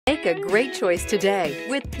Make a great choice today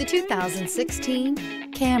with the 2016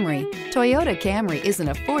 Camry. Toyota Camry is an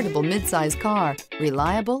affordable midsize car,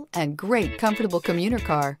 reliable and great comfortable commuter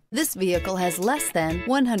car. This vehicle has less than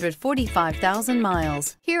 145,000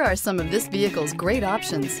 miles. Here are some of this vehicle's great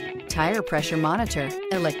options: tire pressure monitor,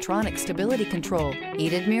 electronic stability control,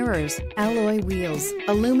 heated mirrors, alloy wheels,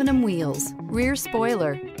 aluminum wheels, rear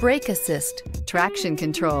spoiler, brake assist, traction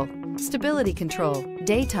control, stability control,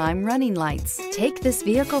 daytime running lights. Take this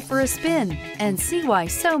vehicle for a spin and see why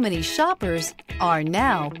so many shoppers are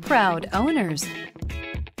now proud owners.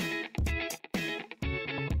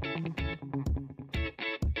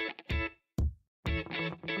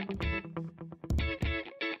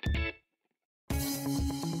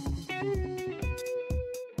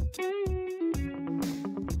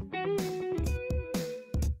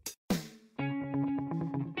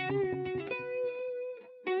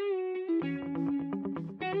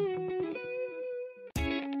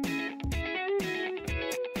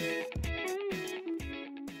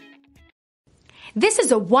 This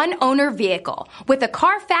is a one-owner vehicle with a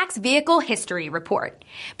Carfax Vehicle History Report.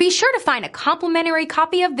 Be sure to find a complimentary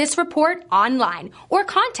copy of this report online or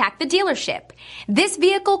contact the dealership. This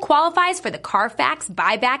vehicle qualifies for the Carfax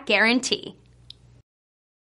Buyback Guarantee.